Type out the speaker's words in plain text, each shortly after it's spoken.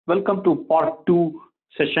Welcome to part 2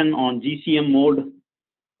 session on GCM mode.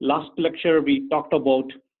 Last lecture we talked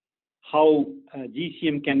about how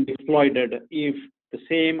GCM can be exploited if the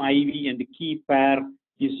same IV and the key pair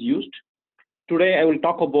is used. Today I will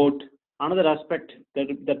talk about another aspect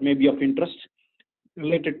that may be of interest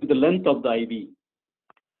related to the length of the IV.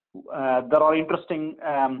 There are interesting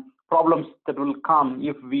problems that will come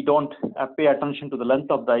if we don't pay attention to the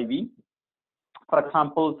length of the IV. For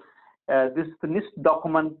example, this is the NIST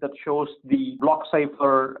document that shows the block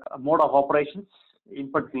cipher mode of operations,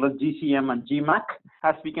 in particular GCM and GMAC.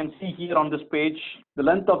 As we can see here on this page, the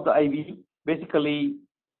length of the IV basically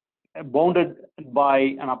bounded by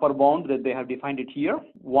an upper bound that they have defined it here.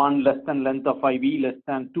 1 less than length of IV less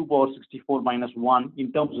than 2 power 64 minus 1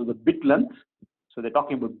 in terms of the bit length. So they're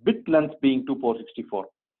talking about bit length being 2 power 64.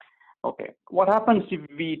 Okay, what happens if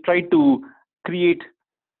we try to create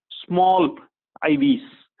small IVs?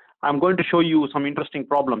 I'm going to show you some interesting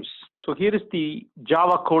problems. So here is the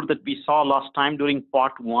Java code that we saw last time during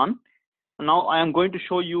part 1. Now I am going to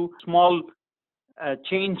show you small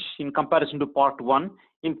change in comparison to part 1.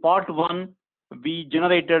 In part 1, we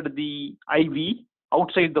generated the IV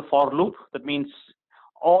outside the for loop. That means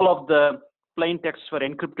all of the plain texts were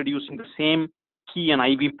encrypted using the same key and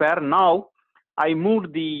IV pair. Now I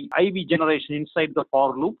moved the IV generation inside the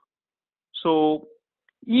for loop. So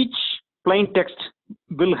each plain text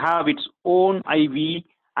will have its own IV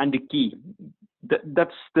and the key.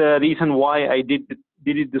 That's the reason why I did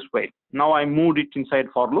it this way. Now I moved it inside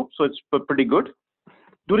for loop, so it's pretty good.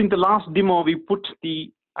 During the last demo, we put the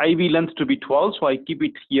IV length to be 12, so I keep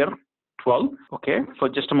it here 12. Okay, for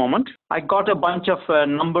just a moment. I got a bunch of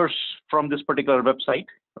numbers from this particular website,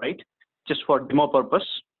 right? Just for demo purpose.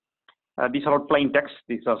 These are not plain text.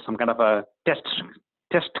 These are some kind of a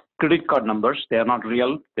test credit card numbers. They are not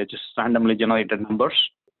real. They're just randomly generated numbers.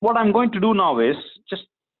 What I'm going to do now is just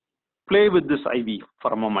play with this IV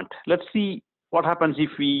for a moment. Let's see what happens if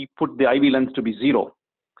we put the IV length to be 0.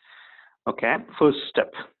 Okay, first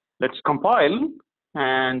step. Let's compile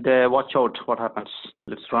and watch out what happens.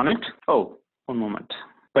 Let's run it. Oh, one moment.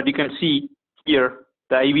 But you can see here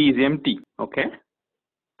the IV is empty. Okay,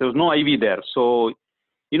 there's no IV there. So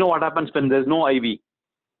you know what happens when there's no IV?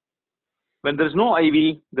 When there's no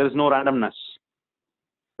IV, there is no randomness,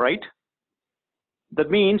 right? That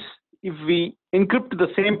means if we encrypt the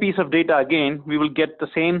same piece of data again, we will get the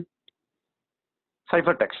same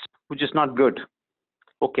ciphertext, which is not good.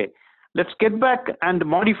 Okay, let's get back and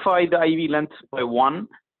modify the IV length by 1.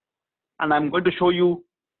 And I'm going to show you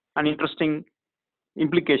an interesting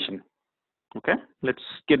implication. Okay, let's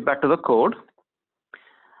get back to the code.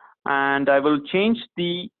 And I will change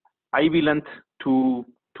the IV length to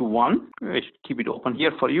 1. I should keep it open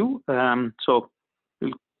here for you. So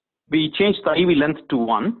we change the IV length to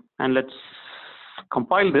 1, and let's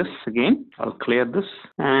compile this again. I'll clear this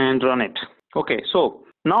and run it. Okay, so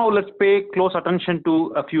now let's pay close attention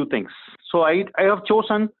to a few things. So I have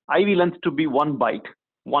chosen IV length to be 1 byte.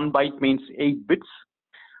 1 byte means 8 bits.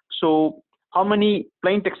 So how many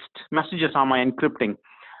plain text messages am I encrypting?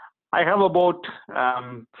 I have about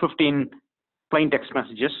 15 plain text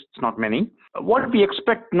messages. It's not many. What we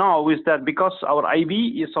expect now is that because our IV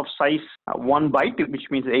is of size 1 byte, which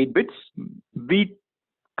means 8 bits, we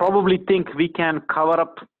probably think we can cover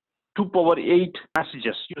up 2 power 8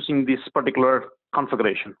 messages using this particular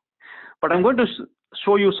configuration. But I'm going to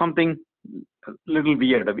show you something a little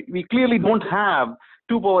weird. We clearly don't have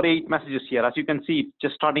 2 power 8 messages here. As you can see,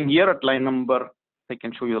 just starting here at line number, I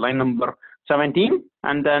can show you line number 17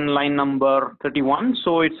 and then line number 31.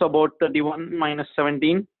 So it's about 31 minus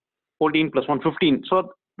 17, 14 plus 1, 15.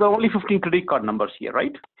 So there are only 15 credit card numbers here,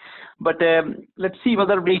 right? But let's see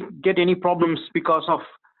whether we get any problems because of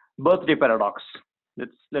birthday paradox.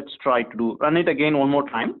 Let's try to run it again one more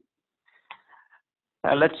time.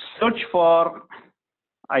 Let's search for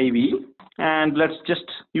IV and let's just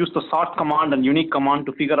use the sort command and unique command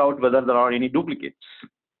to figure out whether there are any duplicate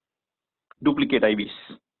IVs.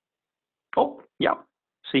 Oh, yeah.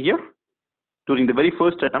 See here, during the very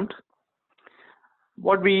first attempt,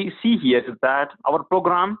 what we see here is that our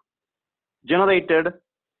program generated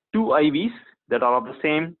 2 IVs that are of the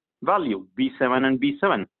same value, B7 and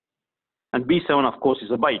B7. And B7, of course,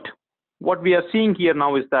 is a byte. What we are seeing here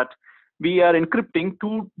now is that we are encrypting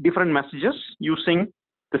 2 different messages using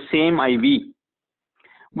the same IV,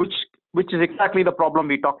 which is exactly the problem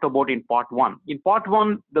we talked about in part 1. In part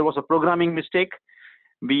 1, there was a programming mistake.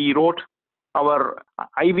 We wrote our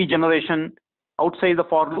IV generation outside the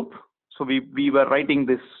for loop. So we were writing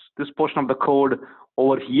this portion of the code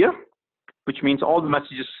over here, which means all the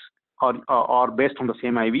messages are based on the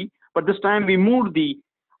same IV. But this time we moved the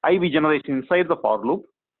IV generation inside the for loop.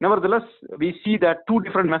 Nevertheless, we see that two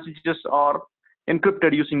different messages are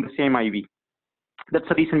encrypted using the same IV. That's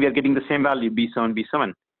the reason we are getting the same value, B7,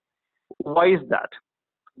 B7. Why is that?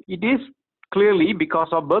 It is clearly because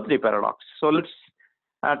of birthday paradox. So let's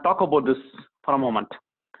talk about this for a moment.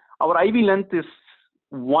 Our IV length is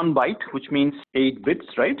 1 byte, which means 8 bits,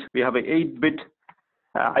 right? We have an 8-bit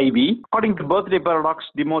IV. According to birthday paradox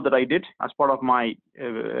demo that I did as part of my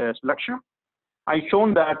lecture, I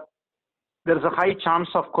shown that there is a high chance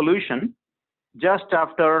of collusion just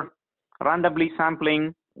after randomly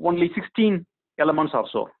sampling only 16 elements or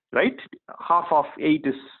so, right? Half of 8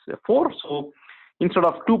 is 4, so instead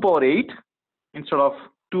of 2 power 8,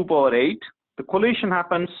 the collision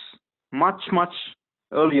happens much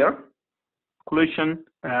earlier. Collision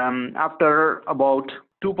after about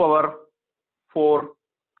 2 power 4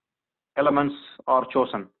 elements are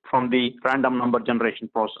chosen from the random number generation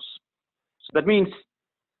process. So that means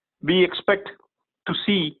we expect to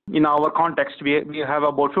see in our context, we have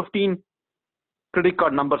about 15 credit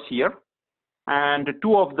card numbers here, and at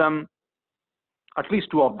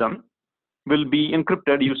least two of them will be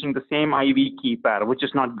encrypted using the same IV key pair, which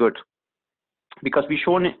is not good, because we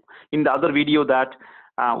shown in the other video that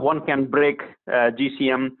one can break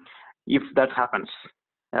GCM if that happens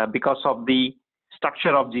because of the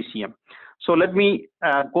structure of GCM. So let me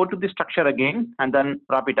go to the structure again and then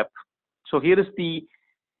wrap it up. So here is the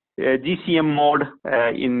GCM mode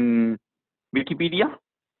in Wikipedia.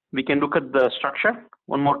 We can look at the structure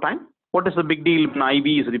one more time. What is the big deal when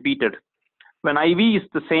IV is repeated? When IV is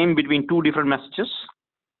the same between two different messages,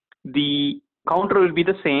 the counter will be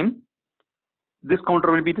the same. This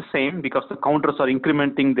counter will be the same because the counters are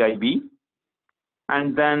incrementing the IV.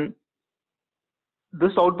 And then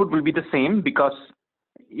this output will be the same because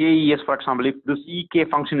AES, for example, if this EK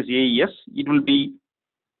function is AES, it will be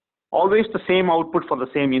always the same output for the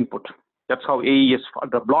same input. That's how AES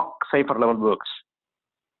at the block cipher level works.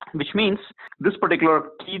 Which means this particular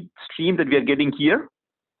key stream that we are getting here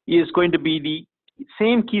is going to be the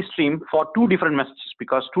same key stream for two different messages,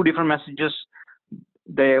 because two different messages,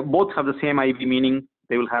 they both have the same IV, meaning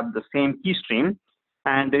they will have the same key stream.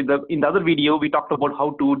 And in the other video, we talked about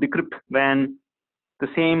how to decrypt when the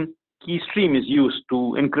same key stream is used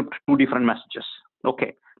to encrypt two different messages.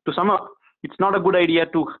 Okay, to sum up, it's not a good idea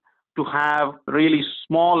to have really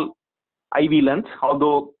small IV length,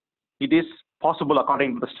 although it is possible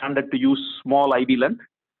according to the standard to use small IV length.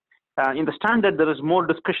 In the standard, there is more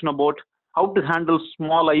discussion about how to handle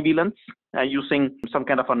small IV lengths using some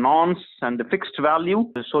kind of a nonce and a fixed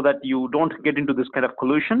value so that you don't get into this kind of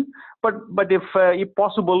collusion. But if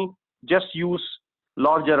possible, just use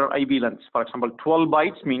larger IV lengths. For example, 12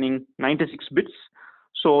 bytes, meaning 96 bits.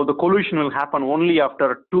 So the collusion will happen only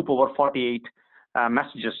after 2 power 48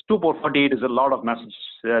 messages. 2 power 48 is a lot of messages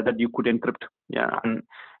that you could encrypt. Yeah, and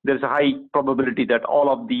there's a high probability that all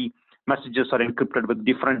of the messages are encrypted with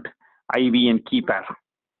different IV and key pair.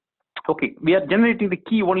 Okay, we are generating the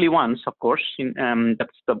key only once, of course.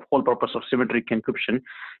 That's the whole purpose of symmetric encryption.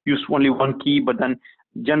 Use only one key, but then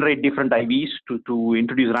generate different IVs to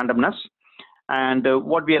introduce randomness. And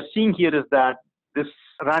what we are seeing here is that this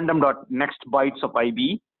random.next bytes of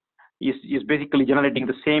IV is basically generating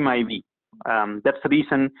the same IV. That's the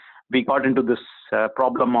reason we got into this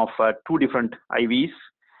problem of two different IVs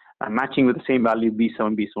matching with the same value,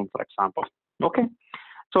 B7, B7, for example. Okay,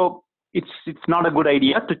 so it's not a good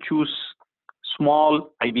idea to choose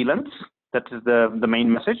small IV lengths. That is the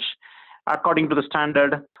main message. According to the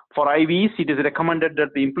standard for IVs, it is recommended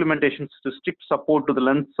that the implementations to strict support to the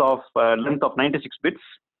length of 96 bits.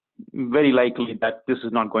 Very likely that this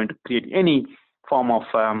is not going to create any form of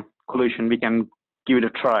collusion. We can give it a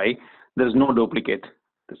try. There is no duplicate.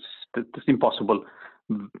 It's impossible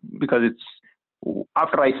because it's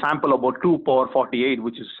after I sample about 2 power 48,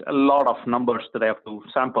 which is a lot of numbers that I have to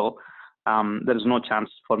sample. There is no chance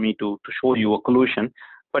for me to show you a collusion.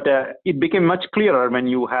 But it became much clearer when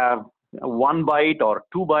you have 1 byte or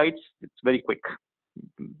 2 bytes. It's very quick.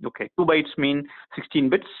 Okay, 2 bytes mean 16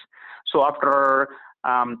 bits. So after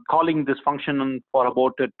calling this function for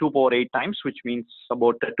about 2 power 8 times, which means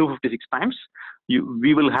about 256 times,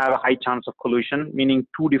 we will have a high chance of collusion, meaning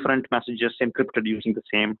two different messages encrypted using the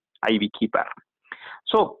same IV key pair.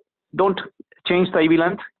 So don't change the IV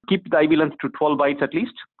length. Keep the IV length to 12 bytes at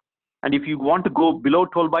least. And if you want to go below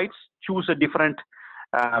 12 bytes, choose a different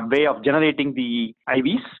way of generating the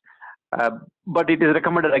IVs. But it is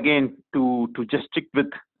recommended again to just stick with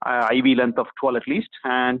IV length of 12 at least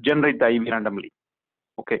and generate the IV randomly.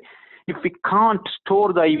 Okay. If we can't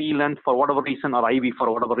store the IV length for whatever reason or IV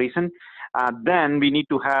for whatever reason, then we need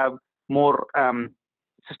to have more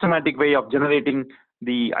systematic way of generating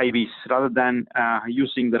the IVs rather than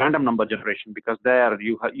using the random number generation, because there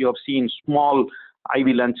you have seen small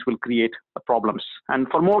IV lengths will create problems. And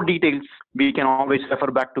for more details, we can always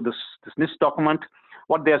refer back to this NIST document.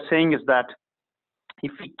 What they are saying is that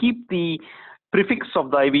if we keep the prefix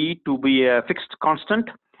of the IV to be a fixed constant,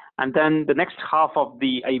 and then the next half of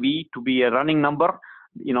the IV to be a running number,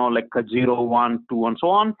 like a 0, 1, 2, and so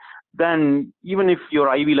on, then even if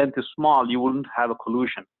your IV length is small, you wouldn't have a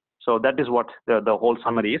collusion. So that is what the whole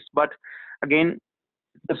summary is. But again,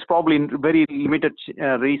 there's probably very limited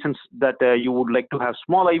reasons that you would like to have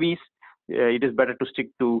small IVs. It is better to stick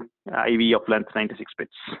to IV of length 96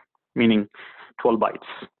 bits, meaning 12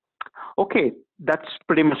 bytes. Okay, that's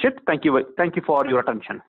pretty much it. Thank you for your attention.